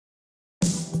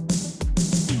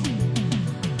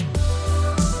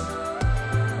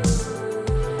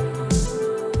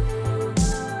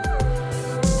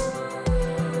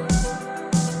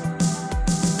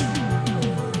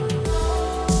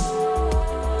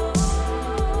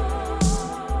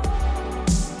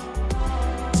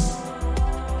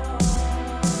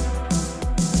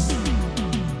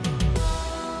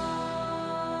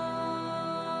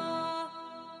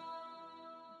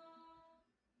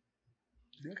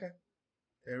Okay,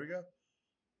 there we go.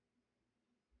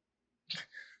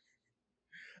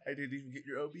 I didn't even get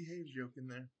your "oh behave" joke in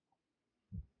there.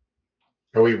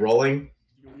 Are we rolling?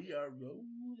 We are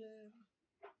rolling.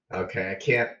 Okay,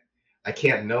 I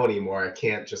can't know anymore. I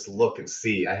can't just look and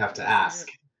see. I have to You ask.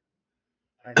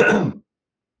 can't. I know.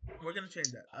 We're gonna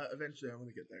change that. Eventually, I'm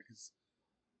gonna get there because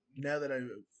now that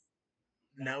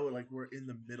now like we're in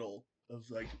the middle of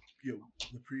like the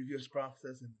previous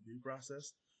process and the new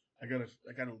process. I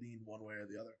gotta lean one way or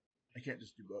the other. I can't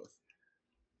just do both.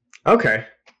 Okay.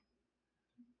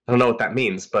 I don't know what that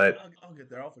means, but I'll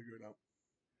get there. I'll figure it out.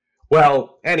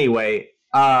 well, anyway,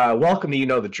 welcome to You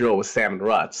Know the Drill with Sam and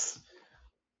Ruts.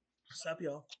 Sup,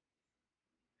 y'all?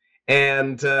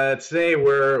 And today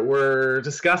we're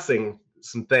discussing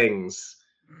some things.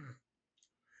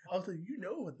 Also, you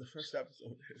know what the first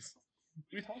episode is.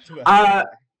 We talked about it Uh, already.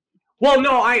 well,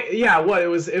 no, what it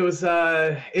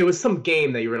was some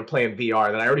game that you were gonna play in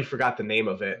VR that I already forgot the name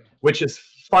of it, which is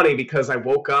funny because I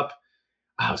woke up.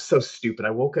 I was so stupid. I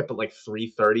woke up at like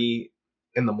 3:30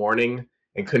 in the morning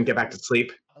and I couldn't get think back to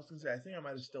sleep. I was gonna say I think I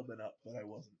might have still been up, but I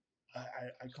wasn't.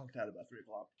 I conked out about 3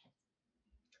 o'clock.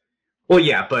 Well,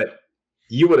 yeah, but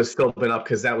you would have still been up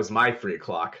because that was my 3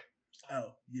 o'clock.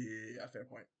 Oh yeah. Fair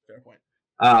point. Fair point.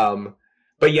 Um,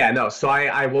 but yeah, no. So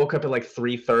I woke up at like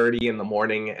 3:30 in the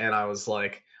morning, and I was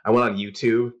like, I went on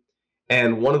YouTube,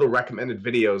 and one of the recommended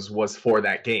videos was for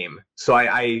that game. So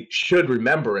I should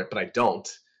remember it, but I don't.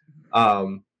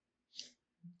 Um,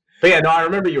 but yeah, no, I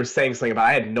remember you were saying something about.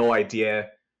 I had no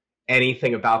idea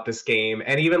anything about this game,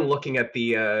 and even looking at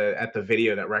the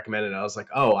video that recommended it, I was like,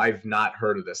 oh, I've not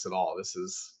heard of this at all. This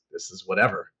is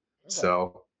whatever. Okay.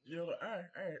 So All right,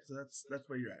 all right. So that's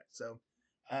where you're at. So,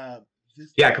 uh,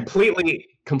 this yeah, game.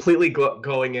 completely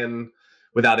going in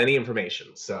without any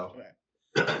information. So Okay.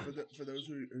 So for those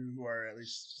who are at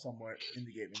least somewhat in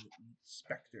the gaming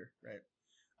specter, right?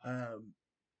 Um,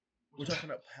 we're talking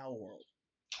about Power World.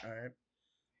 All right.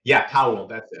 yeah, Powell, Um,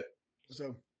 that's it.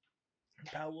 so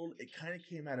Power World, it kind of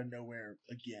came out of nowhere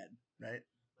again, right?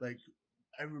 Like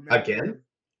I Again? remember.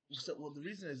 So well, the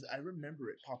reason is I remember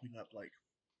it popping up like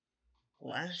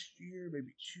last year,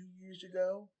 maybe 2 years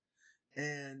ago,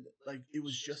 and like it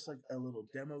was just like a little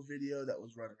demo video that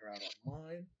was running around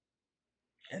online,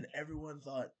 and everyone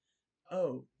thought,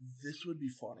 oh, this would be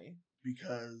funny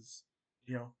because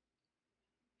you know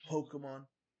Pokemon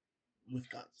with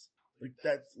guns. Like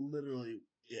that's literally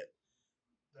it.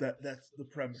 That's the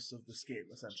premise of this game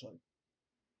essentially.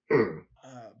 Hmm.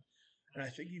 And I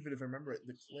think even if I remember it,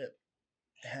 the clip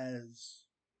has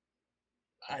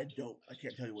I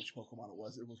can't tell you which Pokemon it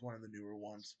was. It was one of the newer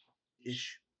ones,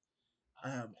 ish.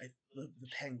 The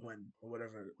penguin or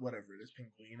whatever it is,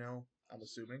 Pinguino. I'm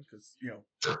assuming because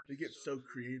they get so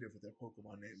creative with their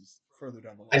Pokemon names further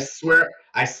down the I line. swear,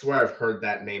 I swear, I've heard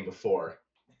that name before.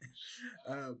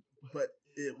 But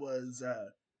it was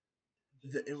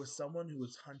it was someone who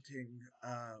was hunting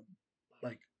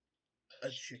like a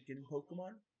chicken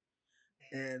Pokemon,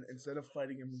 and instead of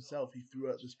fighting him himself, he threw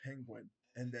out this penguin,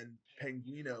 and then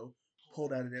Penguino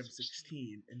pulled out an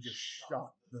M16 and just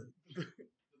shot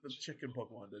the chicken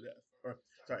Pokemon to death, or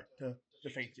sorry, to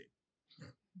fainting.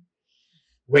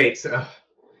 Wait, so,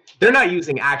 they're not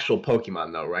using actual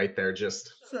Pokemon though, right? They're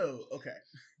just. So okay,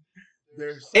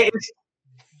 there's some Is,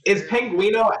 is very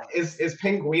very Penguino is nuts. is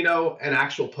Penguino an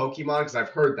actual Pokemon? Because I've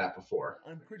heard that before.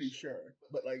 I'm pretty sure,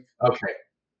 but like Okay,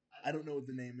 I don't know what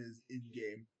the name is in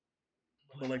game.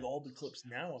 But like all the clips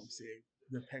now I'm seeing,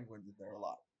 the penguins in there a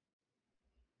lot.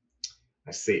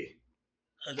 I see.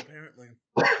 As apparently,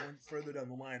 when further down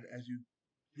the line, as you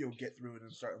get through it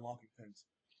and start unlocking things,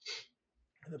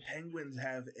 the penguins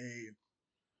have a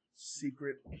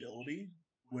secret ability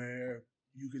where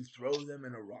you can throw them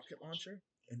in a rocket launcher,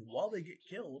 and while they get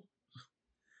killed,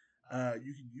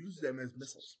 you can use them as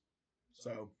missiles.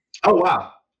 So Oh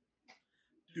wow.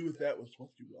 do with that with what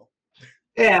you will.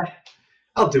 Yeah,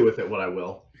 I'll do with it what I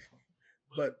will.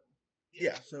 But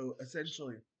yeah, so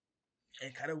essentially,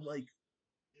 it kind of like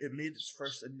it made its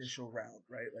first initial round,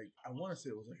 right? Like I want to say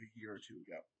it was like a year or two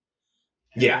ago,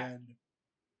 Yeah. and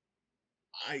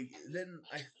I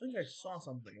think I saw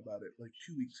something about it like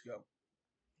 2 weeks ago,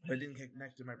 but I didn't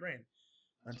connect to my brain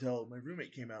until my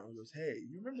roommate came out and goes, "Hey,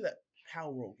 you remember that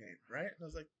Power Roll game, right?" And I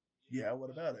was like, "Yeah, what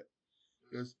about it?"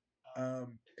 He goes,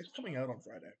 "It's coming out on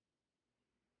Friday."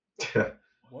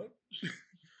 What?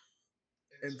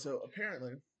 And so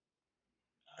apparently,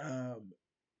 um,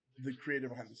 the creator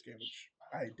behind this game, which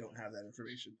I don't have that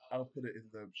information, I'll put it in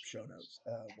the show notes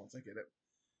once I get it,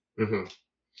 hmm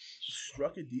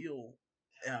struck a deal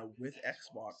with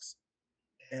Xbox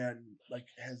and like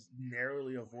has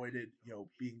narrowly avoided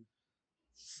being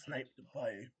sniped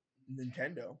by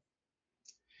Nintendo.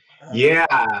 Yeah.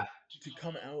 To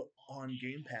come out on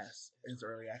Game Pass as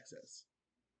early access.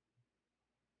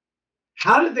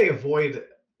 How did they avoid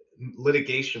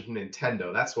litigation from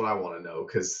Nintendo? That's what I want to know.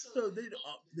 Because So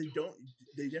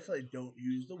they definitely don't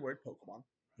use the word Pokemon,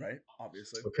 right?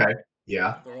 Obviously, okay,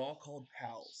 yeah. they're all called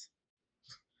pals.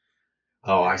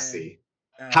 Oh, I And see.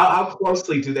 How so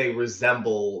closely do they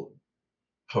resemble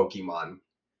Pokemon?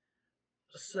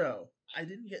 so I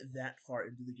didn't get that far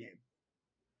into the game.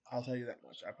 I'll tell you that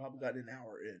much. I probably got an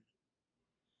hour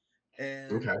in,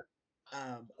 and Okay,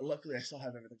 luckily I still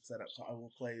have everything set up, so I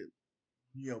will play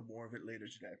more of it later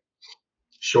today.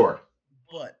 sure.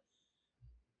 But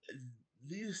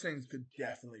these things could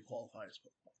definitely qualify as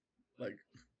Pokemon. Like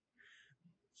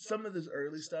some of this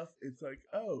early stuff, it's like,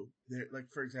 oh, they're like,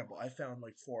 for example, I found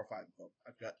like 4 or 5 of them.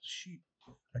 I've got a sheep,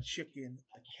 a chicken,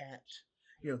 a cat.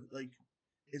 Like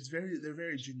they're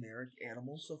very generic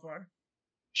animals so far,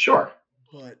 Sure.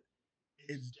 but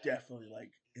it's definitely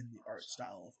like in the art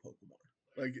style of Pokemon.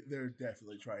 Like they're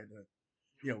definitely trying to,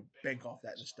 bank off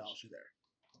that nostalgia there.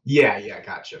 Yeah, yeah,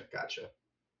 gotcha.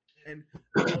 And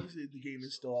obviously the game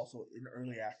is still also in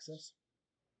early access.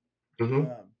 Hmm.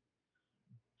 Um,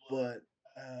 but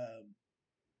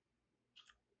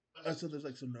so there's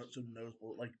like some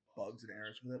notable like bugs and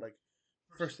errors with it. Like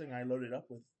first thing I loaded up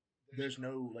with, there's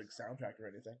no like soundtrack or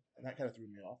anything, and that kind of threw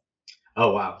me off.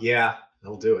 Oh wow, yeah,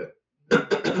 that'll do it.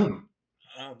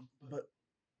 But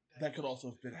that could also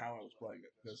have been how I was playing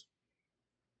it because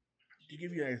to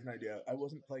give you guys an idea, I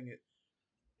wasn't playing it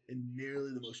in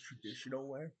nearly the most traditional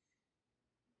way.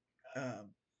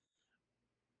 Um,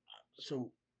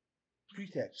 so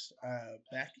pretext,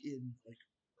 back in like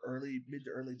mid to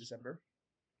early December,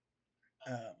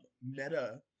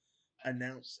 Meta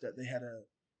announced that they had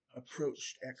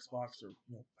approached Xbox or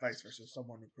vice versa.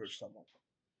 Someone approached someone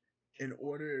in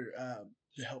order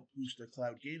to help boost their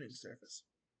cloud gaming service.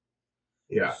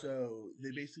 Yeah. So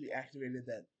they basically activated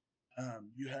that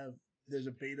there's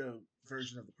a beta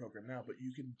version of the program now, but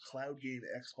you can cloud game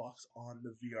Xbox on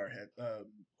the VR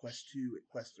Quest 2,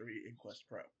 Quest 3, and Quest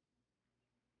Pro.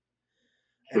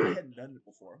 And I hadn't done it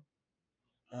before.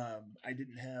 I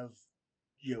didn't have,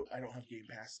 I don't have Game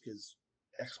Pass because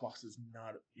Xbox is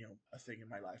not, a thing in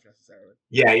my life necessarily.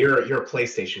 Yeah, you're a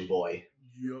PlayStation boy.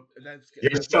 Yep, You're and a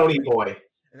that's gonna Sony boy.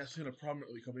 and that's gonna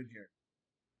prominently come in here.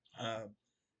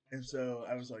 And so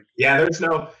I was like, Yeah,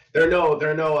 there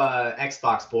are no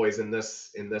Xbox boys in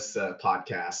this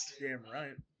podcast. damn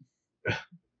right.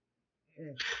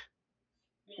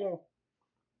 Well,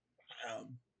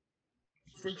 um,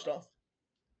 first off,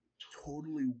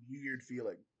 totally weird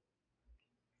feeling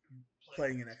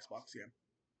playing an Xbox game.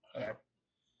 Okay.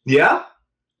 Yeah.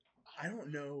 I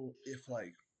don't know if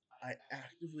like I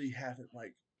actively haven't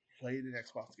like played an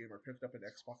Xbox game or picked up an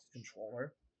Xbox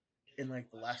controller in like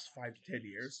the last 5 to 10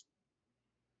 years,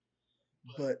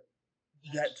 but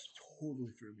that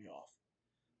totally threw me off.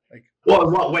 Like, Well,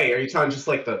 in what way? Are you talking just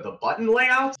like the button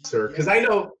layouts, or because I yes,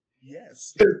 know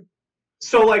yes,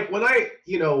 so like when I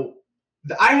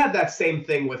had that same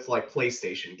thing with like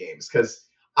PlayStation games because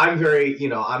I'm a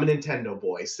Nintendo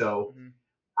boy, so mm-hmm.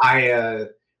 I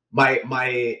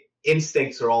my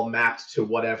instincts are all mapped to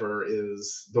whatever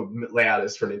is the layout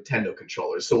is for Nintendo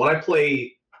controllers. So when I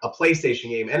play a PlayStation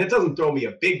game and it doesn't throw me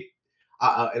in a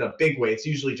big way, it's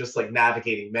usually just like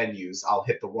navigating menus. I'll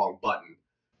hit the wrong button.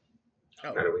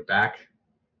 Oh, Are we back?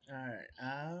 all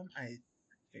right. I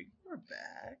think we're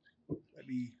back. Let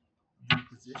me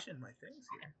reposition my things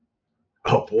here.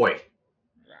 Oh boy.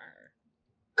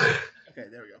 Okay,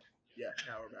 there we go. Yeah,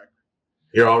 now we're back.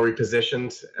 You're all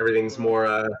repositioned. Everything's We're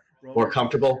all, more repositioned.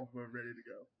 comfortable. We're ready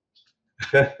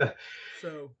to go. All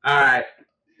So right.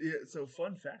 yeah. So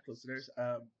fun fact, listeners.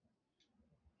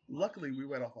 Luckily we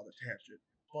went off on a tangent,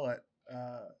 but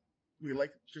we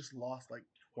like just lost like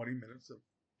 20 minutes of.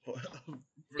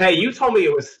 Hey, recording.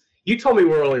 you told me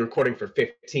we're only recording for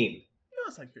 15. It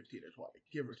was like 15 or 20,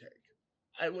 give or take.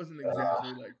 I wasn't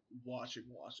exactly like watching,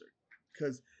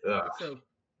 because so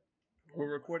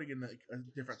we're recording in like a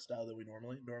different style than we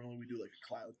normally. Normally we do like a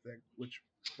cloud thing, which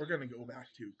we're gonna go back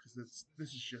to because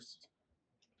this is just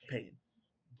pain.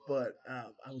 But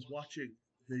I was watching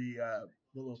the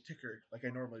little ticker like I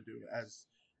normally do as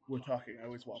we're talking. I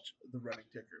always watch the running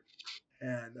ticker,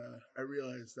 and I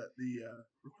realized that the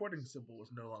recording symbol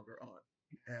was no longer on,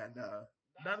 and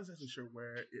not exactly sure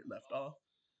where it left off,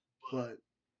 but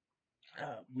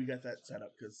we got that set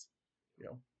up because you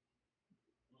know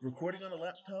recording on a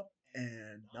laptop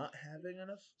and not having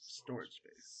enough storage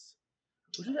space,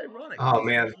 which is ironic Oh because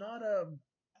man. there's not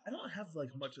I don't have like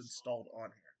much installed on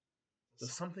here, so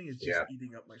something is just Yeah.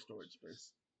 eating up my storage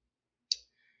space.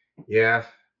 Yeah.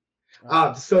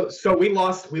 Um, So we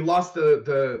lost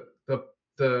the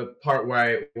part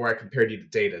where I compared you to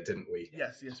Data, didn't we?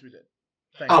 yes, we did.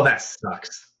 Oh, Thankfully, that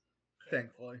sucks.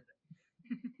 thankfully,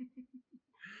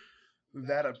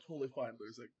 that I'm totally fine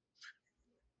losing.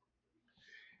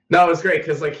 No, it was great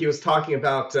because like he was talking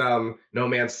about No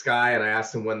Man's Sky, and I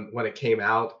asked him when it came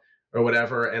out or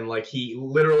whatever, and like he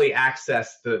literally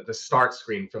accessed the start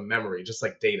screen from memory, just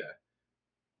like Data.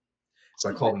 So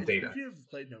I called him If Data. you've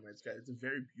played No Man's Sky, it's a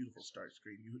very beautiful start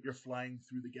screen. You're flying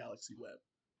through the galaxy web.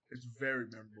 It's very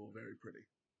memorable, very pretty.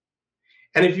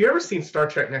 And if you ever seen Star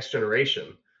Trek Next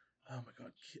Generation, Oh my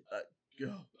god,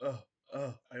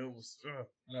 I almost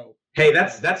no. hey,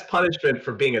 that's punishment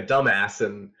for being a dumbass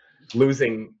and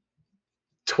losing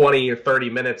 20 or 30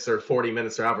 minutes or 40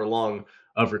 minutes or however long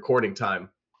of recording time.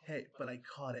 Hey, but I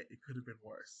caught it. It could have been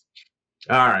worse.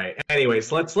 All right.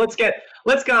 Anyways, let's get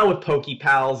on with Pokey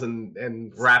Pals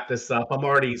and wrap this up. I'm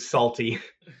already salty.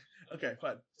 Okay,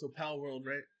 fine. So Pal World,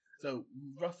 right? So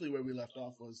roughly where we left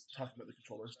off was talking about the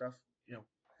controller stuff.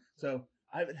 So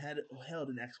I haven't held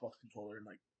an Xbox controller and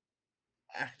like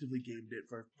actively gamed it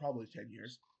for probably 10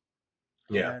 years.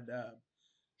 Yeah. And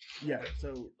yeah,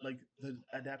 so like the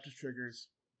adaptive triggers,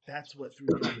 that's what threw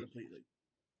me off completely,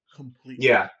 completely.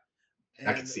 Yeah,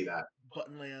 I can And see that.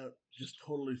 button layout just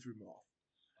totally threw me off.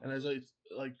 And as I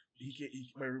like,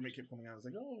 my roommate kept coming out. I was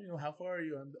like, oh, how far are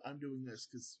you? I'm doing this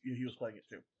because he was playing it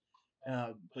too.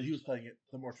 But he was playing it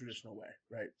the more traditional way,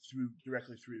 right?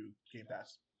 Directly through Game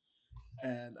Pass.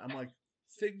 And I'm like,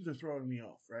 things are throwing me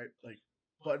off, right? Like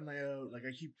button layout. Like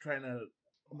I keep trying to.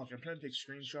 I'm trying to take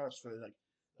screenshots for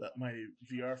like my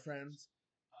VR friends,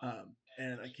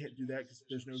 and I can't do that because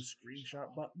there's no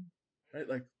screenshot button, right?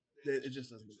 Like it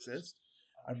just doesn't exist.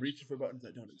 I'm reaching for buttons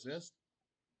that don't exist,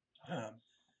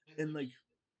 and like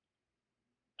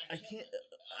I can't.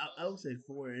 I would say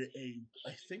for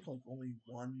I think like only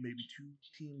one, maybe two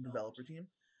team developer team,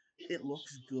 it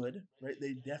looks good, right?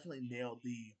 They definitely nailed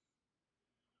the.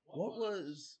 What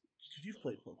was? Because you've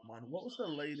played Pokemon. What was the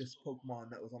latest Pokemon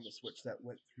that was on the Switch that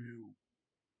went through,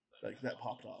 like that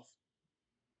popped off?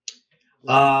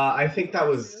 I Was think it that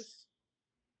was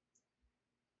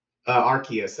Arceus?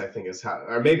 Arceus. I think is how,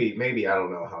 or maybe I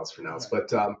don't know how it's pronounced, Okay,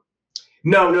 but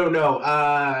no.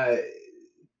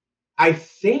 I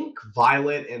think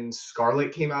Violet and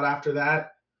Scarlet came out after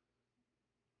that.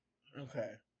 okay,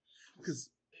 because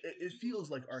it feels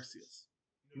like Arceus.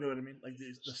 You know what I mean? Like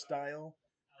the style,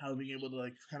 how being able to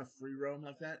like kind of free roam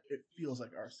like that. It feels like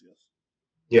Arceus.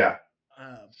 Yeah.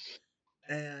 Um,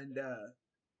 and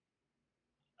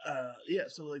yeah,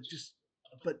 so like just,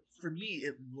 but for me,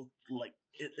 it looked like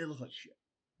shit,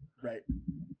 right?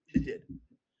 It did,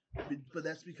 but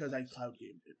that's because I cloud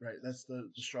gamed it, right? That's the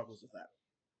struggles of that.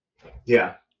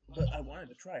 Yeah. But I wanted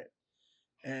to try it,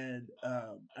 and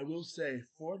I will say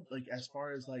for like as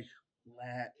far as like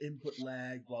input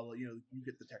lag, while you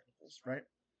get the technicals right.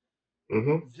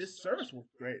 Mm-hmm. This service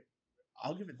worked great.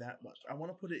 I'll give it that much. I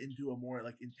want to put it into a more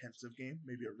like intensive game,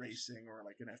 maybe a racing or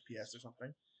like an FPS or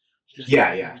something, just so Yeah, I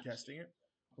can yeah. be testing it.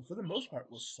 But for the most part,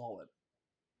 it was solid,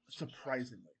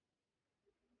 surprisingly.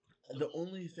 The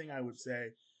only thing I would say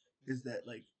is that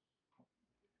like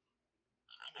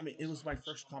I mean, it was my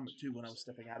first comment too when I was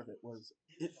stepping out of it was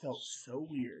it felt so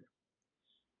weird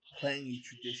playing a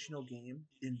traditional game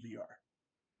in VR.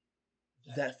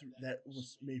 That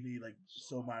was made me like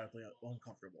so mildly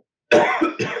uncomfortable.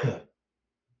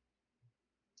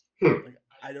 Hmm. Like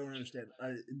I don't understand.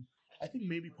 I think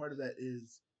maybe part of that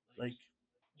is like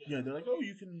they're like, oh,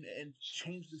 you can and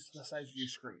change the size of your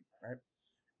screen, right?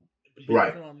 But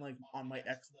Right. even on like on my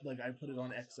X, like I put it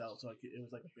on XL, so like it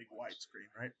was like a big wide screen,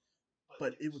 right?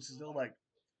 But it was still like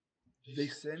they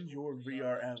send your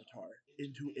VR avatar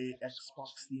into a Xbox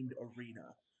themed arena,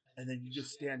 and then you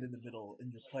just stand in the middle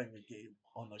and you're playing a game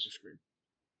on like a screen.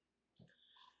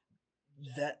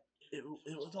 That it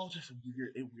was all just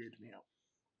weird. It weirded me out.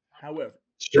 However,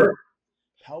 Sure.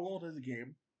 Power World is a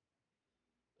game.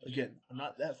 Again, I'm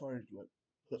not that far into it,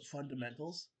 but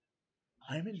fundamentals,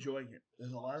 I'm enjoying it.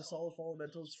 There's a lot of solid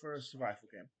fundamentals for a survival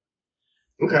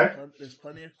game. Okay. Of There's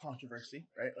plenty of controversy,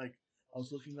 right? Like I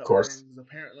was looking up course. things.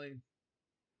 Apparently,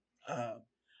 uh,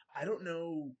 I don't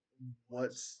know what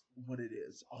it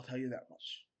is. I'll tell you that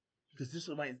much because this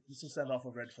will send off a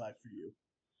red flag for you.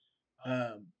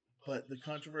 Um, but the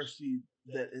controversy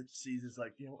that it sees is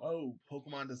like oh,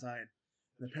 Pokemon design.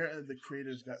 And apparently, the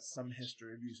creators got some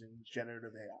history of using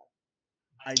generative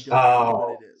AI. I don't know what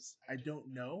Oh. it is. I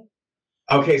don't know.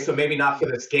 Okay, But so maybe not for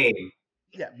this game.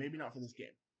 yeah, maybe not for this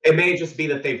game. It may just be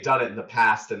that they've done it in the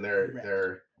past and Correct.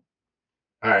 they're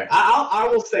all right. I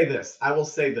will say this. I will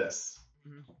say this.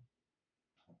 Mm-hmm.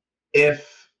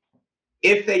 If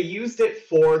if they used it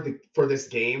for this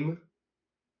game,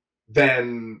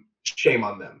 then shame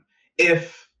on them.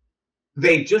 If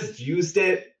they just used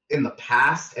it in the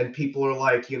past and people are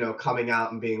like, coming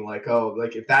out and being like, oh,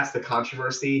 like if that's the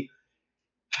controversy,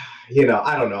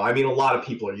 I don't know. I mean, a lot of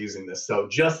people are using this. So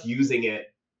just using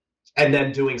it and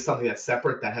then doing something that's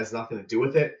separate that has nothing to do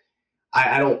with it,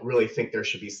 I don't really think there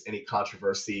should be any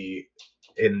controversy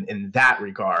in that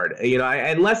regard.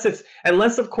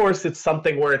 Unless of course it's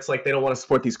something where it's like they don't want to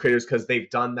support these creators because they've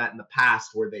done that in the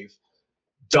past where they've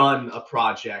done a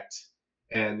project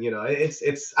and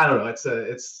it's I don't know, it's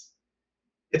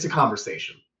a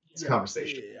conversation. It's a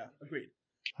conversation. Yeah, agreed.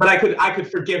 But I could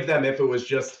forgive them if it was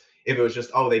just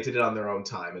oh, they did it on their own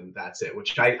time and that's it,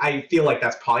 which I feel like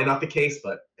that's probably not the case,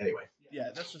 but anyway. Yeah,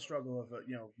 that's the struggle of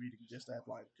reading just a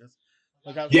headline, because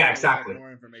like I was Yeah, able to exactly. find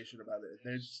more information about it.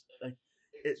 There's like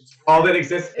it's All that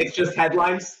exists, it's just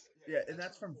headlines. Yeah, and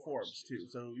that's from Forbes too.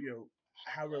 So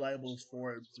how reliable is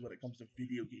Forbes when it comes to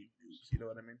video game news? You know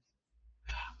what I mean?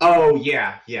 Oh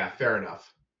yeah, fair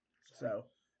enough. So,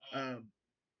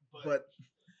 but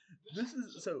this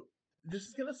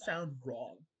is gonna sound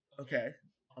wrong. Okay,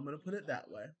 I'm gonna put it that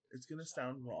way. It's gonna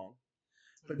sound wrong.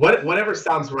 But whatever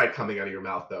sounds right coming out of your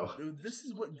mouth, though. This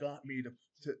is what got me to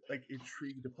like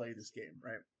intrigued to play this game,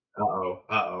 right? Uh-oh.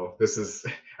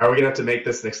 Are we gonna have to make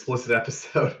this an explicit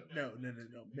episode? No,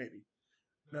 maybe.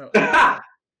 No.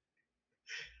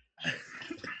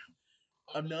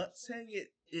 I'm not saying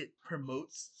it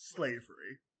promotes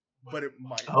slavery, but it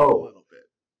might a little bit.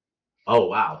 Oh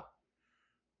wow.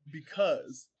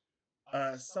 Because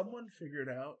someone figured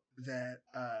out that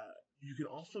you can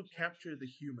also capture the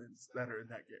humans that are in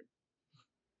that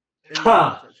game.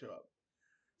 That show up.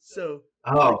 So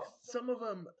like, some of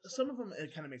them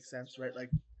it kind of makes sense, right? Like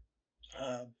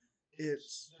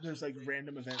there's like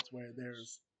random events where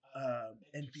there's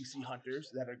NPC hunters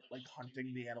that are like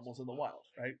hunting the animals in the wild,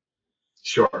 right?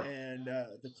 Sure. And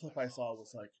the clip I saw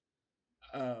was like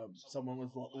someone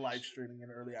was live streaming an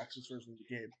early access version of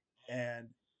the game, and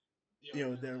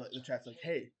they're like, the chat's like,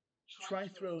 hey, try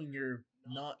throwing your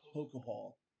not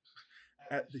Pokeball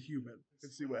at the human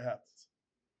and see what happens.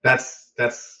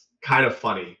 That's kind of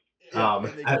funny. Yeah,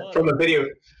 from a video.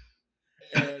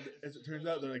 And as it turns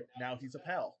out, they're like, now he's a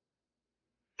pal.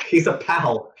 He's a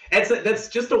pal. That's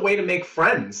just a way to make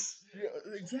friends. Yeah,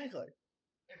 exactly.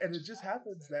 And it just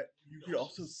happens that you could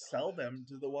also sell them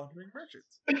to the wandering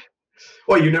merchants.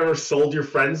 Well, you never sold your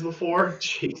friends before?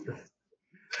 Jesus. So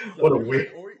what a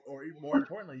weird. Or more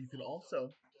importantly, you can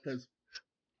also, because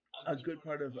a good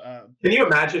part of Can you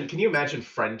imagine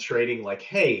friend trading? Like,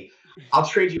 hey, I'll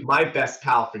trade you my best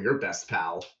pal for your best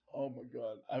pal. Oh my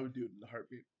god, I would do it in a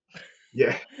heartbeat.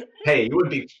 Yeah. Hey, you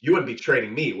wouldn't be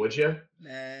trading me, would you?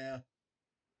 Nah.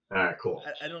 All right, cool.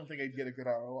 I don't think I'd get a good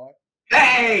ROI.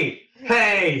 Hey!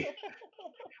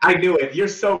 I knew it. You're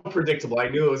so predictable. I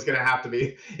knew it was gonna have to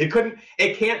be.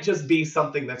 It can't just be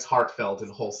something that's heartfelt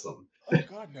and wholesome. Oh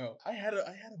god, no. I had a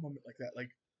moment like that.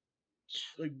 Like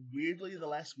weirdly, the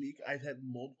last week I've had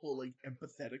multiple like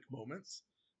empathetic moments,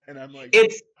 and I'm like,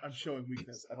 I'm showing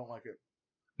weakness. I don't like it.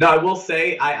 No, I will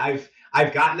say I've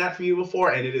gotten that from you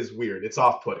before, and it is weird. It's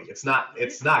off-putting. It's not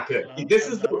good. This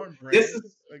is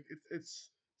like it's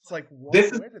like where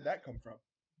did that come from?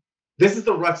 This is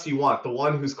the Ruts you want, the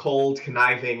one who's cold,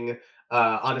 conniving,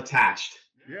 unattached.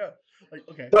 Yeah, like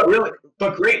okay, but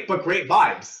great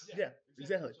vibes. Yeah,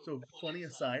 exactly. So funny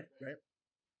aside, right?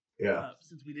 Yeah.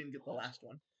 Since we didn't get the last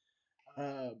one,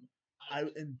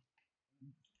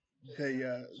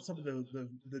 some of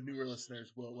the newer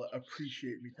listeners will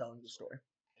appreciate me telling the story.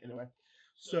 Anyway,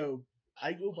 so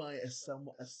I go by a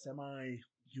semi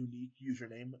unique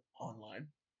username online.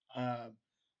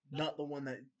 Not the one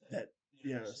that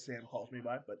Sam calls me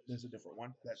by, but there's a different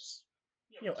one that's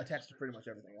attached to pretty much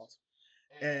everything else.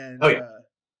 And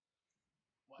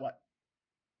what?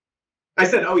 I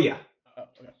said, oh yeah. Oh,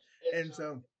 okay. And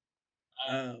so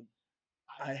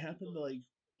I happen to like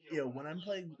when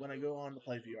I go on to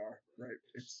play VR, right?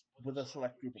 It's with a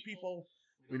select group of people.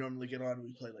 We normally get on,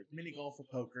 we play like mini golf or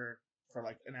poker for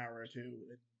like an hour or two,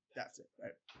 and that's it,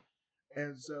 right?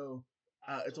 And so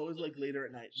it's always like later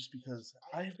at night, just because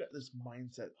I've got this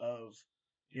mindset of,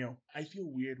 I feel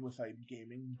weird if I'm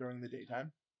gaming during the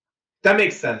daytime. That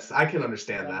makes sense. I can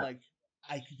understand that. I'm like,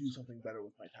 I could do something better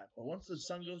with my time. But once the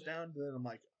sun goes down, then I'm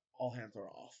like, all hands are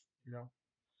off,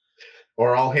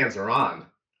 Or all hands are on.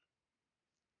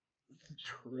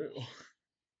 True.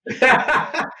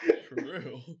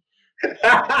 True.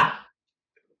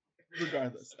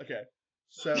 Regardless, okay.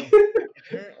 So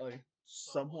apparently,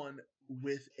 someone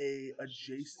with a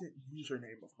adjacent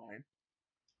username of mine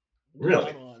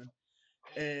really got on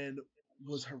and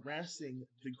was harassing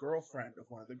the girlfriend of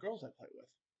one of the girls I play with.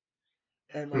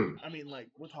 And like, Hmm. I mean, like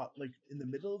we're talking like in the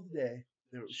middle of the day,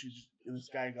 this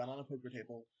guy got on a poker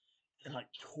table and like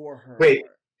tore her Wait,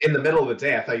 apart. in the middle of the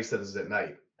day? I thought you said this is at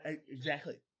night.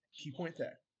 Exactly. Key point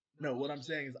there. No, what I'm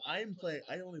saying is I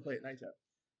only play at nighttime.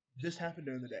 This happened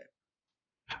during the day.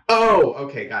 Oh,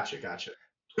 okay, gotcha.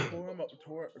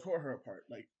 Tore her apart.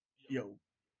 Like, you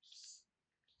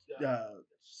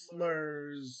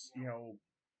slurs, Yeah,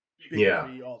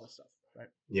 bigotry, all this stuff, right?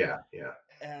 yeah.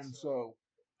 And so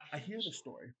I hear the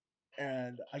story,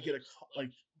 and I get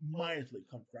like mildly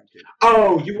confronted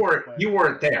Oh, by you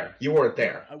weren't there. You weren't no,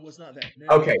 there. I was not there. No.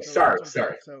 Okay, So that's sorry, what I'm saying.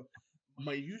 sorry. So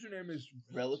my username is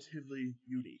relatively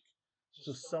unique.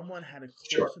 So someone had a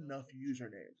Sure. close enough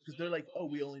username because they're like, oh,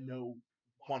 we only know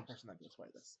one person that goes by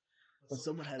this, but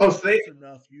someone had a Oh, so close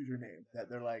enough username that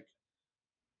they're like,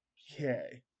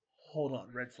 okay, hold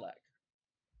on, red flag.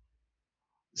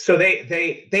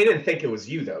 they didn't think it was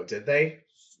you though, did they?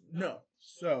 No.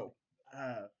 So,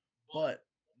 but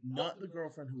not the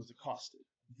girlfriend who was accosted.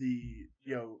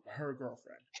 Her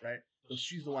girlfriend, right? So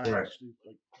she's the one I Right. actually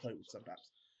like play with sometimes.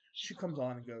 She comes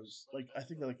on and goes like, I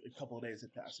think like a couple of days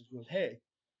had passed. And she goes, "Hey,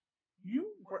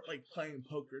 you weren't like playing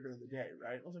poker during the day,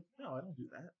 right?" I was like, "No, I don't do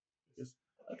that." She goes,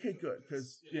 "Okay, good,"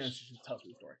 because she just tells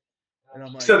me the story, and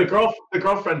I'm like, So the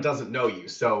girlfriend doesn't know you.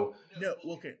 So "No,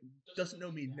 well, okay, doesn't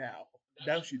know me now.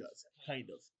 Now she does, kind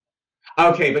of."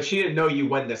 okay, but she didn't know you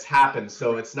when this happened.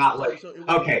 So Correct. it's not So like it was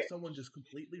like okay, someone just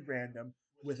completely random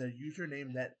with a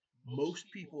username that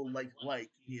most people like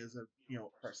me as a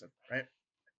person, right?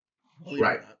 Believe it or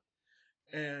right. not.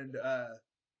 And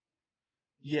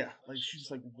yeah, like she's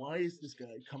just like, why is this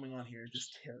guy coming on here and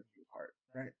just tearing you apart,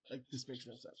 right? Like this makes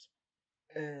no sense.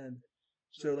 And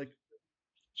so like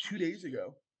 2 days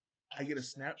ago, I get a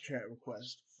Snapchat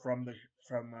request from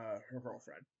her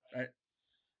girlfriend, right?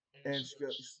 And she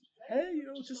goes, "Hey,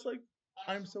 just like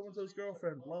I'm so and so's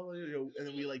girlfriend, blah blah." And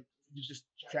then we just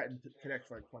chat and connect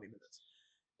for like 20 minutes.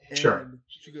 Sure. And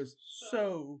she goes,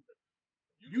 "So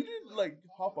you didn't like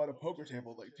hop on a poker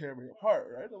table like tear me apart,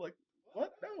 right?" I'm like,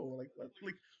 "What? No, like what?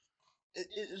 Like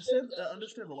it says I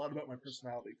understand a lot about my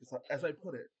personality because as I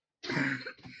put it,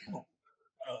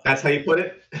 That's how you put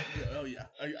it? yeah, oh yeah,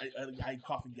 I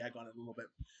cough and gag on it a little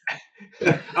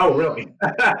bit. Oh, really?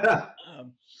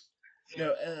 um,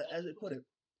 no, as I put it,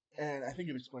 and I think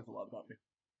it explains a lot about me.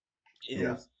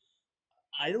 Yeah. Is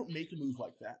I don't make a move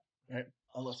like that, right?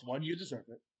 Unless one, you deserve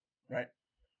it, right?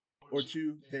 Or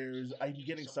two, I'm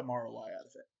getting some ROI out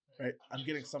of it, right? I'm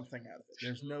getting something out of it.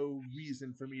 There's no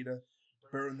reason for me to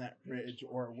burn that bridge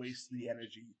or waste the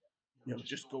energy,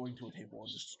 just going to a table and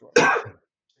just destroying it.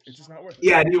 It's just not worth it.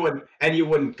 Yeah, and you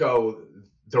wouldn't go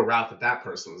the route that that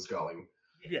person was going.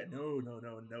 Yeah, no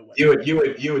way. You would do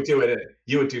it.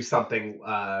 You would do something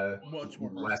Much more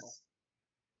personal. less.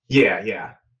 Yeah.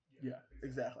 Yeah,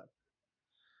 exactly.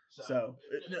 So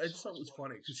no, I just thought it was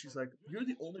funny because she's like, "You're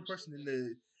the only person in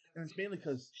the," and it's mainly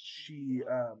because she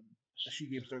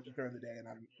games during the day and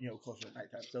I'm closer at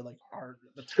nighttime. So like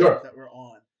the times Sure. that we're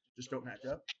on just don't match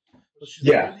up. But she's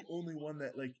like, "You're Yeah. the only one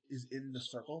that like is in the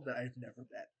circle that I've never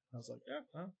met." I was like, "Yeah,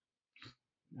 well,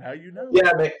 now you know."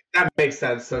 Yeah, that makes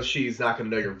sense. So she's not going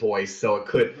to know your voice. So it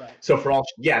could. Right. So for all.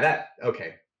 Yeah. That.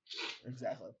 Okay.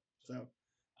 Exactly. So,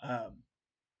 um,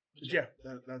 but yeah,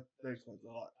 that explains a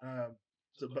lot.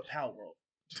 But Pal World,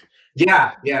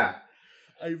 Yeah.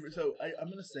 I'm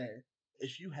gonna say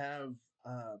if you have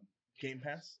um, Game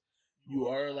Pass, you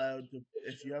are allowed to.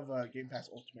 If you have Game Pass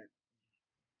Ultimate,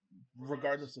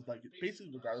 regardless of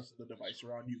basically regardless of the device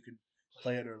you're on, you can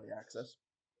play it early access.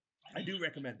 I do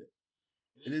recommend it.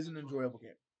 It is an enjoyable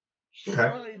game. Okay.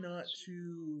 Try not to,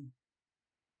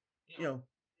 you know,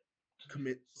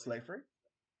 commit slavery?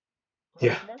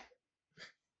 Yeah. Question mark.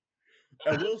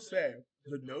 I will say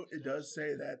the note it does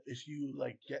say that if you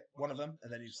like get one of them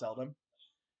and then you sell them,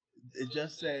 it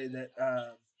does say that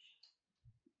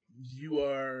you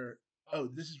are. Oh,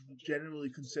 this is generally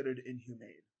considered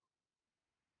inhumane.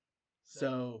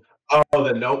 So Oh,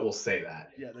 the note will say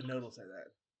that. yeah, the note will say that.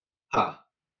 Huh.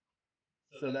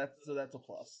 So that's a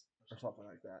plus or something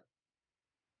like that.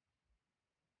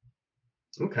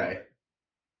 Okay.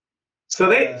 But So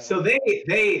they uh, so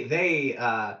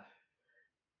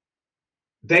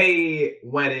they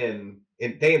went in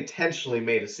and they intentionally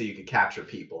made it so you could capture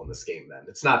people in this game. Then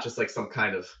it's not just like some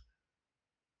kind of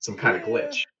yeah,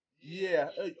 glitch. yeah,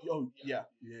 oh yeah.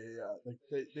 Like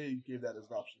they gave that as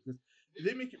an option because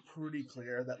they make it pretty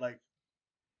clear that like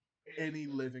any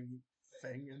living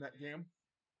thing in that game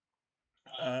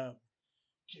uh,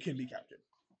 can be captured.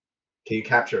 Can you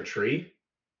capture a tree?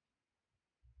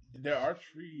 There are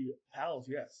tree pals,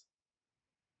 yes.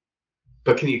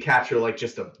 But can you capture like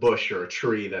just a bush or a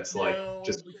tree that's like No,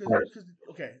 just because part because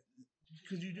okay,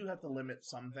 because you do have to limit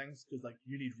some things because like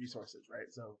you need resources,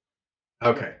 right? So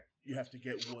like okay. you have to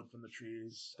get wood from the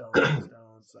trees, stone from the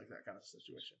stones, like that kind of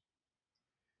situation.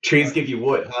 Trees But give you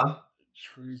wood, huh?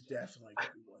 trees definitely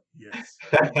give you wood. Yes,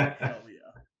 hell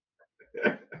yeah,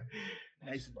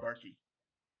 nice and barky.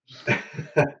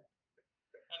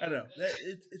 I don't know that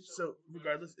it's so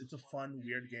regardless, it's a fun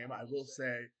weird game. I will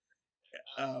say,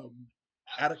 um,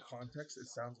 out of context, it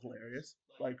sounds hilarious.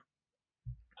 Like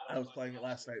I was playing it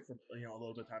last night for a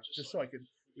little bit of time just so we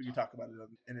could talk about it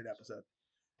in an episode.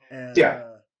 And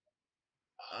Yeah.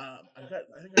 I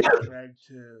think I got dragged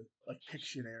to like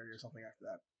Pictionary or something after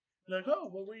that. They're like, oh,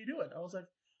 what were you doing? I was like,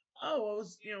 oh, I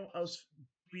was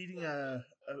beating a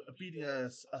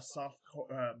soft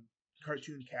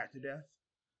cartoon cat to death.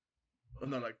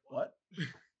 And they're like, what? I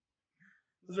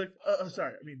was like,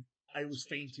 sorry, I mean, I was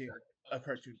fainting a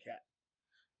cartoon cat.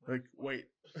 Like, wait,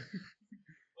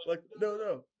 like,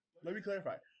 no. Let me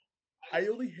clarify. I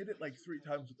only hit it like 3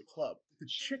 times with the club. The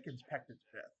chickens pecked it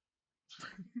to death.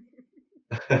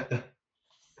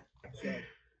 So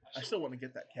I still want to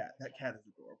get that cat. That cat is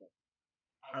adorable.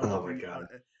 I Oh want my the. god.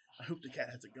 I hope the cat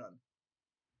has a gun.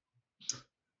 Of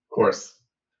course.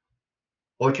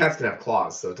 Well, the cat's gonna have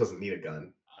claws, so it doesn't need a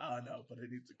gun. No, but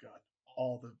it needs a gun.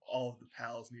 All of the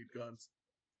pals need guns.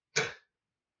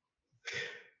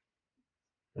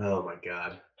 Oh my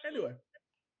god. Anyway,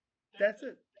 that's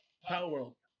it. Power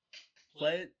World.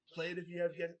 Play it. Play it if you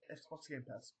have Xbox Game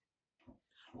Pass,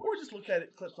 or just look at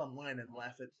it clips online and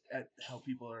laugh at how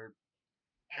people are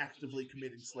actively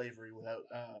committing slavery without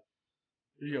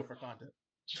for content.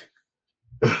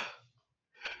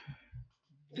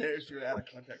 There's your out of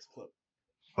context clip.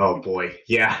 Oh boy.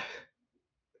 Yeah.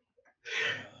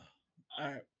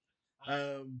 All right.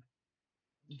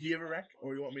 Do you have a rec,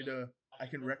 or you want me to? I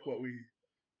can rec what we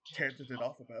tangented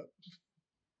off about.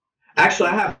 Actually,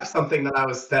 I have something that I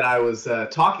was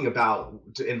talking about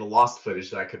in the lost footage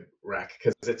that I could wreck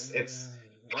because it's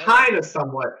All right. kind of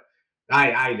somewhat.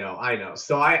 I know.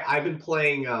 So I've been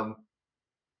playing. I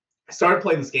started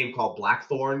playing this game called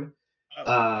Blackthorn. Oh,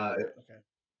 Uh, okay.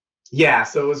 yeah,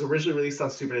 so it was originally released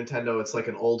on Super Nintendo. It's like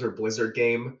an older Blizzard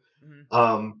game. Mm-hmm.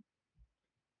 Um,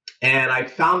 and I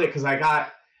found it because I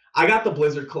got the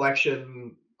Blizzard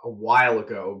collection a while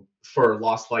ago for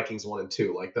Lost Vikings 1 and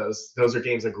 2. Like those are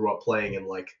games I grew up playing and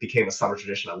like became a summer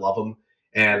tradition. I love them.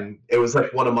 And it was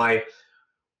like one of my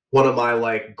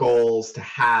like goals to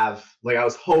have. Like I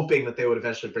was hoping that they would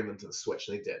eventually bring them to the Switch,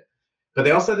 and they did. But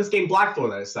they also had this game Blackthorn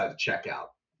that I decided to check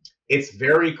out. It's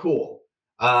very cool.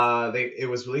 It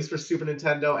was released for Super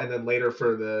Nintendo and then later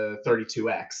for the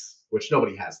 32X, which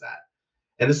nobody has that.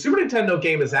 And the Super Nintendo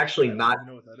game is actually I don't not even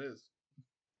know what that is.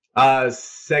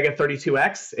 Sega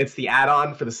 32X. It's the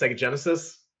add-on for the Sega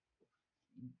Genesis.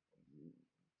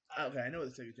 Okay, I know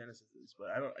what the Sega Genesis is, but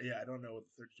I don't. Yeah, I don't know what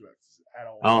the 32X is at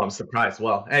all. Oh, I'm surprised.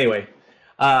 Well, anyway,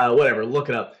 whatever. Look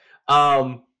it up.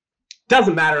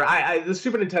 Doesn't matter. The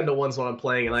Super Nintendo one's what I'm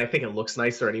playing, and I think it looks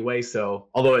nicer anyway. So,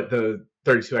 although the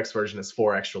 32X version is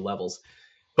 4 extra levels,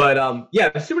 but yeah,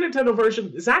 the Super Nintendo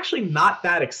version is actually not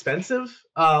that expensive.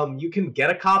 You can get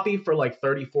a copy for like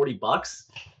 $30-40.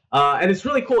 And it's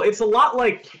really cool. It's a lot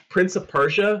like Prince of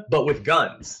Persia, but with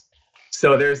guns.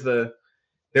 So there's the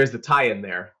tie-in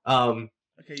there.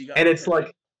 Okay, you got And my it's attention.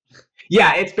 like,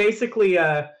 yeah, it's basically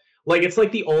like it's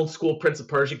like the old school Prince of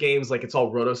Persia games. Like it's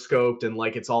all rotoscoped and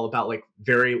like it's all about like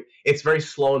it's very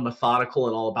slow and methodical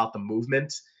and all about the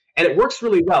movement. And it works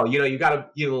really well. You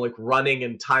got to like running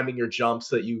and timing your jumps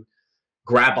so that you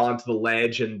grab onto the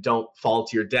ledge and don't fall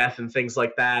to your death and things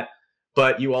like that.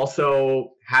 But you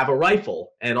also have a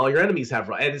rifle, and all your enemies have,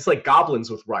 and it's like goblins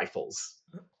with rifles.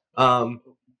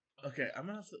 Okay, I'm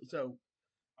gonna have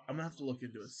to look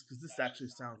into this because this actually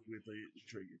sounds weirdly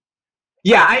intriguing.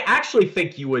 Yeah, I actually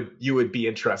think you would be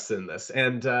interested in this.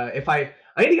 And if I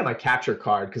need to get my capture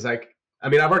card because I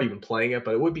mean I've already been playing it,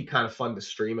 but it would be kind of fun to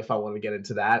stream if I want to get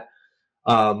into that.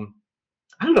 I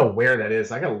don't know where that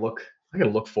is. I gotta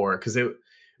look for it because it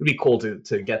would be cool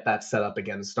to get that set up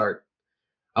again and start.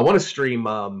 I want to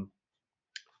stream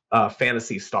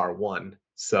Phantasy Star 1.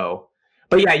 So,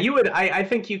 but yeah, you would. I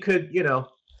think you could.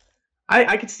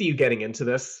 I could see you getting into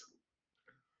this.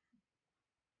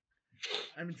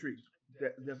 I'm intrigued.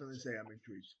 Definitely say I'm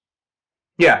intrigued.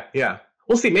 Yeah.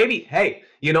 We'll see. Maybe. Hey,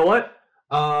 you know what?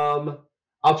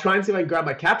 I'll try and see if I can grab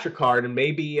my capture card and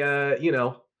maybe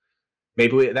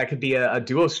maybe that could be a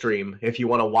duo stream if you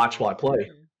want to watch while I play.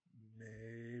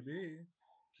 Maybe.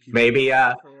 Keep Maybe.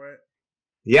 For it.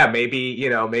 Yeah. Maybe.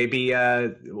 Maybe.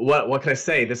 What can I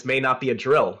say? This may not be a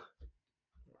drill.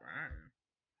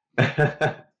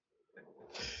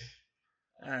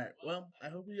 All right. Well, I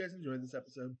hope you guys enjoyed this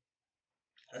episode,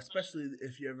 especially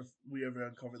if we ever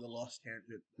uncover the lost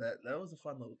tangent. That was a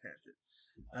fun little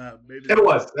tangent. Maybe It that'll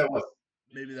was. That was.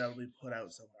 maybe that'll be put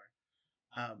out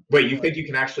somewhere. Wait, you But think you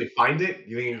can actually find it?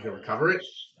 You think you can no, recover it?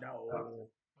 Oh. no,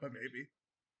 but maybe.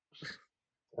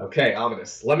 Okay,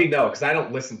 ominous. Let me know because I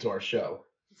don't listen to our show.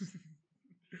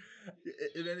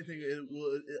 If anything,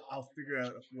 I'll figure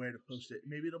out a way to post it.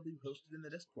 Maybe it'll be posted in the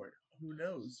Discord. Who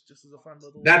knows? Just as a fun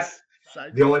little That's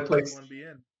side the only project place. you want to be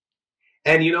in.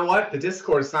 And you know what? The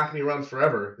Discord is not going to be around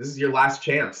forever. This is your last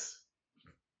chance.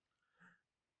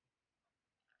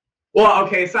 Well,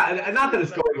 okay, it's not that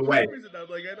it's going away. For some reason, I'm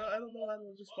like, I don't know how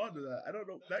to respond to that. I don't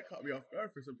know. That caught me off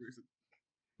guard for some reason.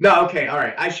 No, okay, all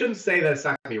right. I shouldn't say that it's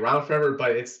not going to be around forever,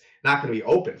 but it's not going to be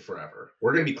open forever.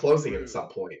 We're going to be closing it at some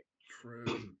point.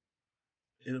 True.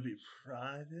 It'll be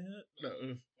private.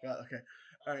 No, God, okay.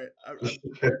 All right, I'm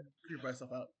figuring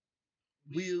myself out.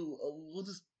 We'll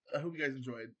just. I hope you guys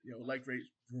enjoyed. Like, rate,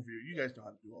 review. You guys know how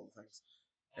to do all the things.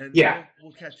 And yeah,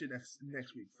 we'll catch you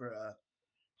next week for a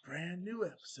brand new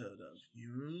episode of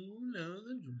You Know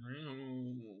the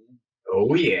Drill.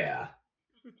 Oh yeah.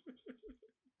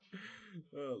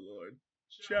 Oh Lord.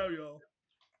 Ciao, y'all.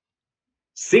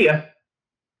 See ya.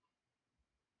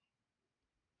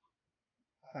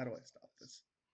 How do I